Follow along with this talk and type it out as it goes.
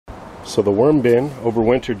So the worm bin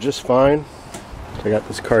overwintered just fine. I got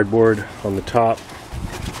this cardboard on the top,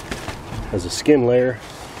 has a skin layer.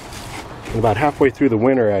 And about halfway through the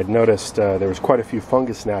winter, I'd noticed there was quite a few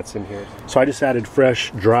fungus gnats in here. So I just added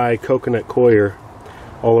fresh, dry coconut coir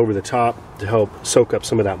all over the top to help soak up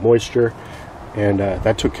some of that moisture, and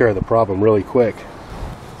that took care of the problem really quick.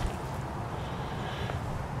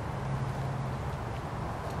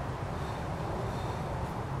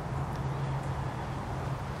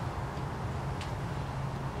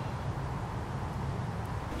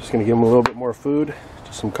 Just gonna give them a little bit more food,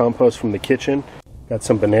 just some compost from the kitchen. Got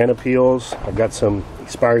some banana peels. I've got some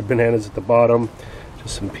expired bananas at the bottom,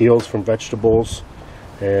 just some peels from vegetables,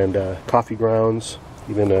 and coffee grounds,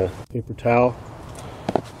 even a paper towel.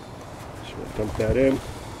 Just gonna dump that in.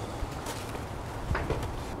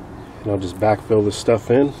 And I'll just backfill this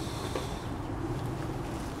stuff in.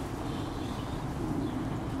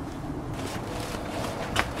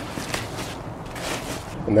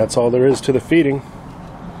 And that's all there is to the feeding.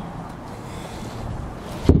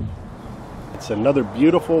 It's another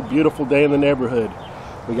beautiful, beautiful day in the neighborhood.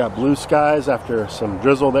 We got blue skies after some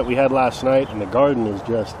drizzle that we had last night, and the garden is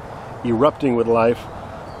just erupting with life.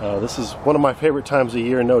 This is one of my favorite times of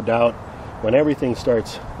year, no doubt, when everything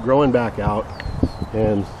starts growing back out.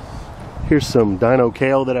 And here's some dino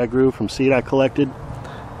kale that I grew from seed I collected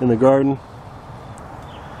in the garden.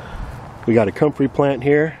 We got a comfrey plant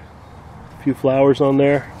here, a few flowers on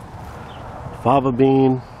there, fava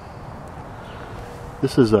bean.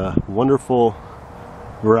 This is a wonderful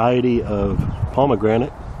variety of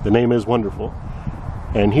pomegranate. The name is wonderful.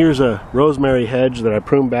 And here's a rosemary hedge that I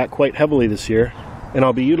pruned back quite heavily this year. And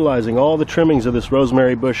I'll be utilizing all the trimmings of this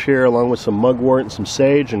rosemary bush here, along with some mugwort and some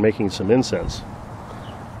sage, and making some incense.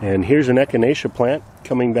 And here's an echinacea plant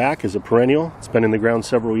coming back as a perennial. It's been in the ground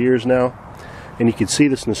several years now. And you can see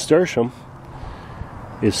this nasturtium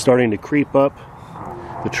is starting to creep up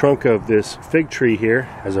the trunk of this fig tree here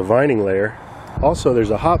as a vining layer. Also, there's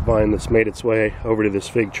a hop vine that's made its way over to this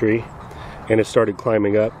fig tree, and it started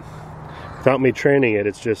climbing up. Without me training it,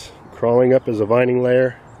 it's just crawling up as a vining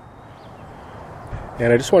layer.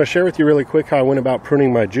 And I just want to share with you really quick how I went about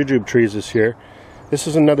pruning my jujube trees this year. This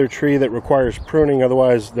is another tree that requires pruning,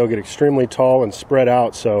 otherwise they'll get extremely tall and spread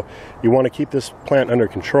out, so you want to keep this plant under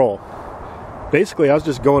control. Basically, I was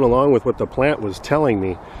just going along with what the plant was telling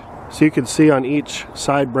me. So you can see on each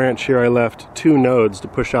side branch here I left 2 nodes to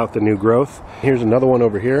push out the new growth. Here's another one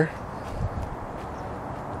over here.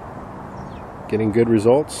 Getting good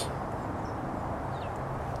results.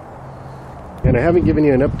 And I haven't given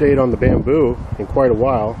you an update on the bamboo in quite a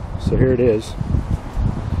while, so here it is.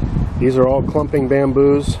 These are all clumping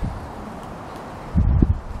bamboos,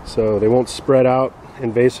 so they won't spread out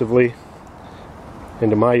invasively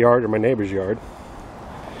into my yard or my neighbor's yard.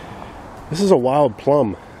 This is a wild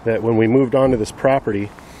plum that when we moved onto this property,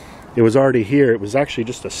 it was already here. It was actually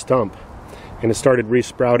just a stump, and it started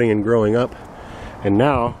resprouting and growing up. And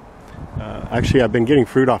now, actually I've been getting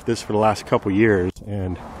fruit off this for the last couple years,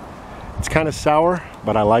 and it's kind of sour,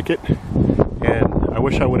 but I like it. And I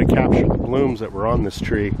wish I would have captured the blooms that were on this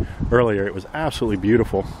tree earlier. It was absolutely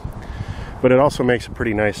beautiful. But it also makes a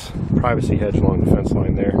pretty nice privacy hedge along the fence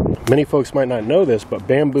line there. Many folks might not know this, but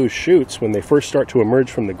bamboo shoots, when they first start to emerge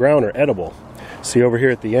from the ground, are edible. See over here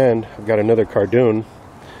at the end, I've got another cardoon.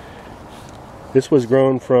 This was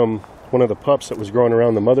grown from one of the pups that was growing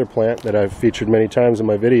around the mother plant that I've featured many times in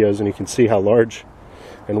my videos, and you can see how large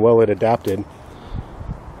and well it adapted.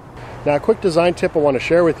 Now, a quick design tip I want to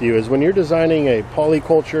share with you is when you're designing a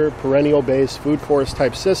polyculture, perennial-based food forest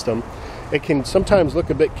type system, it can sometimes look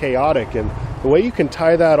a bit chaotic, and the way you can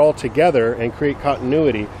tie that all together and create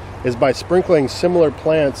continuity is by sprinkling similar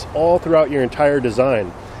plants all throughout your entire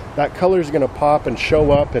design. That color is going to pop and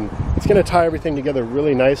show up, and it's going to tie everything together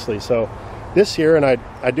really nicely. So this year, and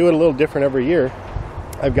I do it a little different every year,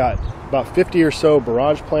 I've got about 50 or so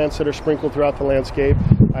barrage plants that are sprinkled throughout the landscape.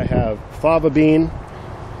 I have fava bean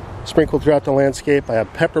sprinkled throughout the landscape. I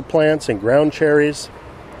have pepper plants and ground cherries.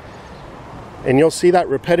 And you'll see that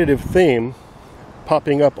repetitive theme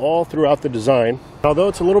popping up all throughout the design. Although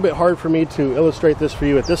it's a little bit hard for me to illustrate this for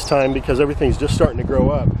you at this time because everything's just starting to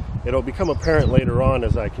grow up, it'll become apparent later on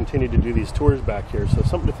as I continue to do these tours back here, so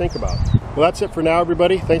something to think about. Well, that's it for now,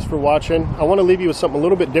 everybody. Thanks for watching. I want to leave you with something a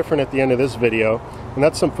little bit different at the end of this video, and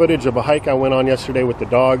that's some footage of a hike I went on yesterday with the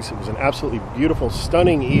dogs. It was an absolutely beautiful,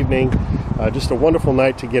 stunning evening. Just a wonderful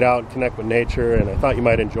night to get out and connect with nature, and I thought you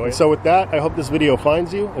might enjoy it. So with that, I hope this video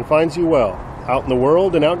finds you and finds you well, out in the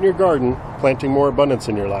world and out in your garden, planting more abundance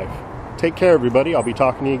in your life. Take care, everybody. I'll be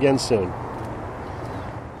talking to you again soon.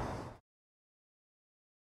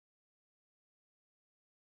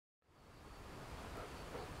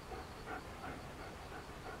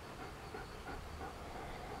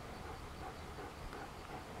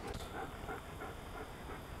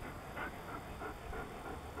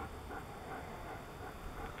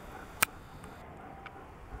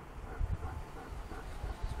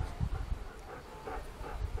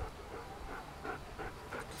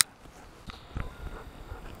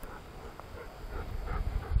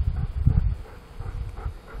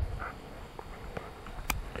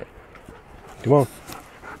 Come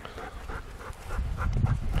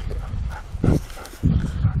on.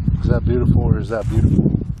 Is that beautiful or is that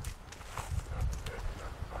beautiful?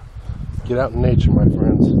 Get out in nature, my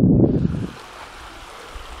friends.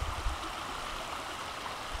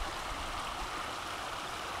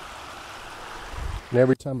 And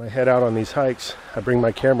every time I head out on these hikes, I bring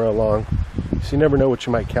my camera along, so you never know what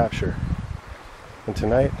you might capture. And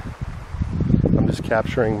tonight, I'm just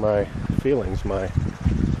capturing my feelings, my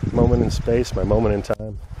moment in space, my moment in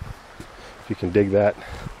time. If you can dig that.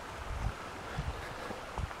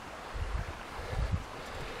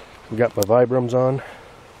 We got my Vibrams on.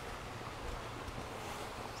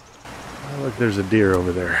 Oh, look, there's a deer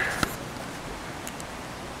over there.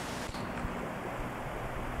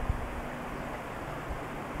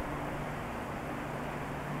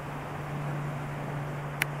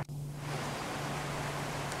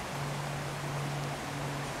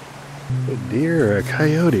 A deer or a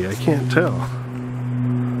coyote, I can't tell.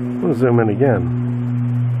 I'm gonna zoom in again.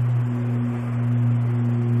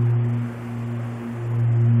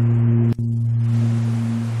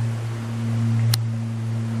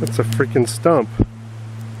 That's a freaking stump.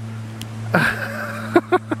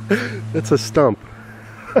 That's a stump.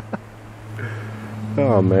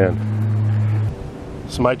 Oh man.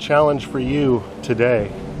 So my challenge for you today,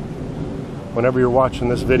 whenever you're watching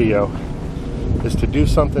this video, is to do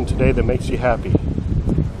something today that makes you happy.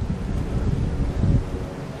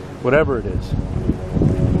 Whatever it is.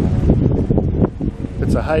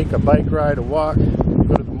 It's a hike, a bike ride, a walk,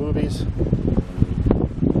 go to the movies,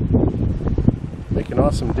 make an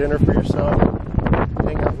awesome dinner for yourself,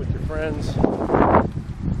 hang out with your friends.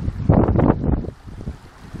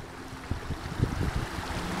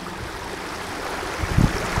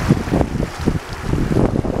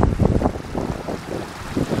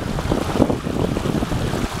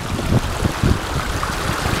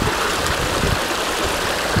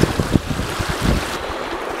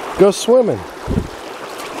 Go swimming.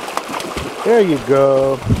 There you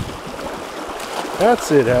go.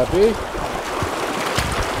 That's it, Happy.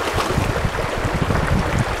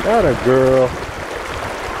 Atta girl.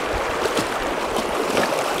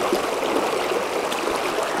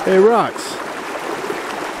 Hey, Rox.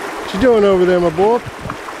 What you doing over there, my boy?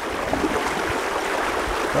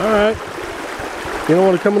 Alright. You don't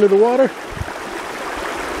want to come into the water?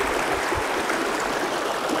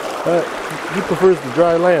 He prefers the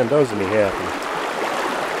dry land, doesn't he, Happy?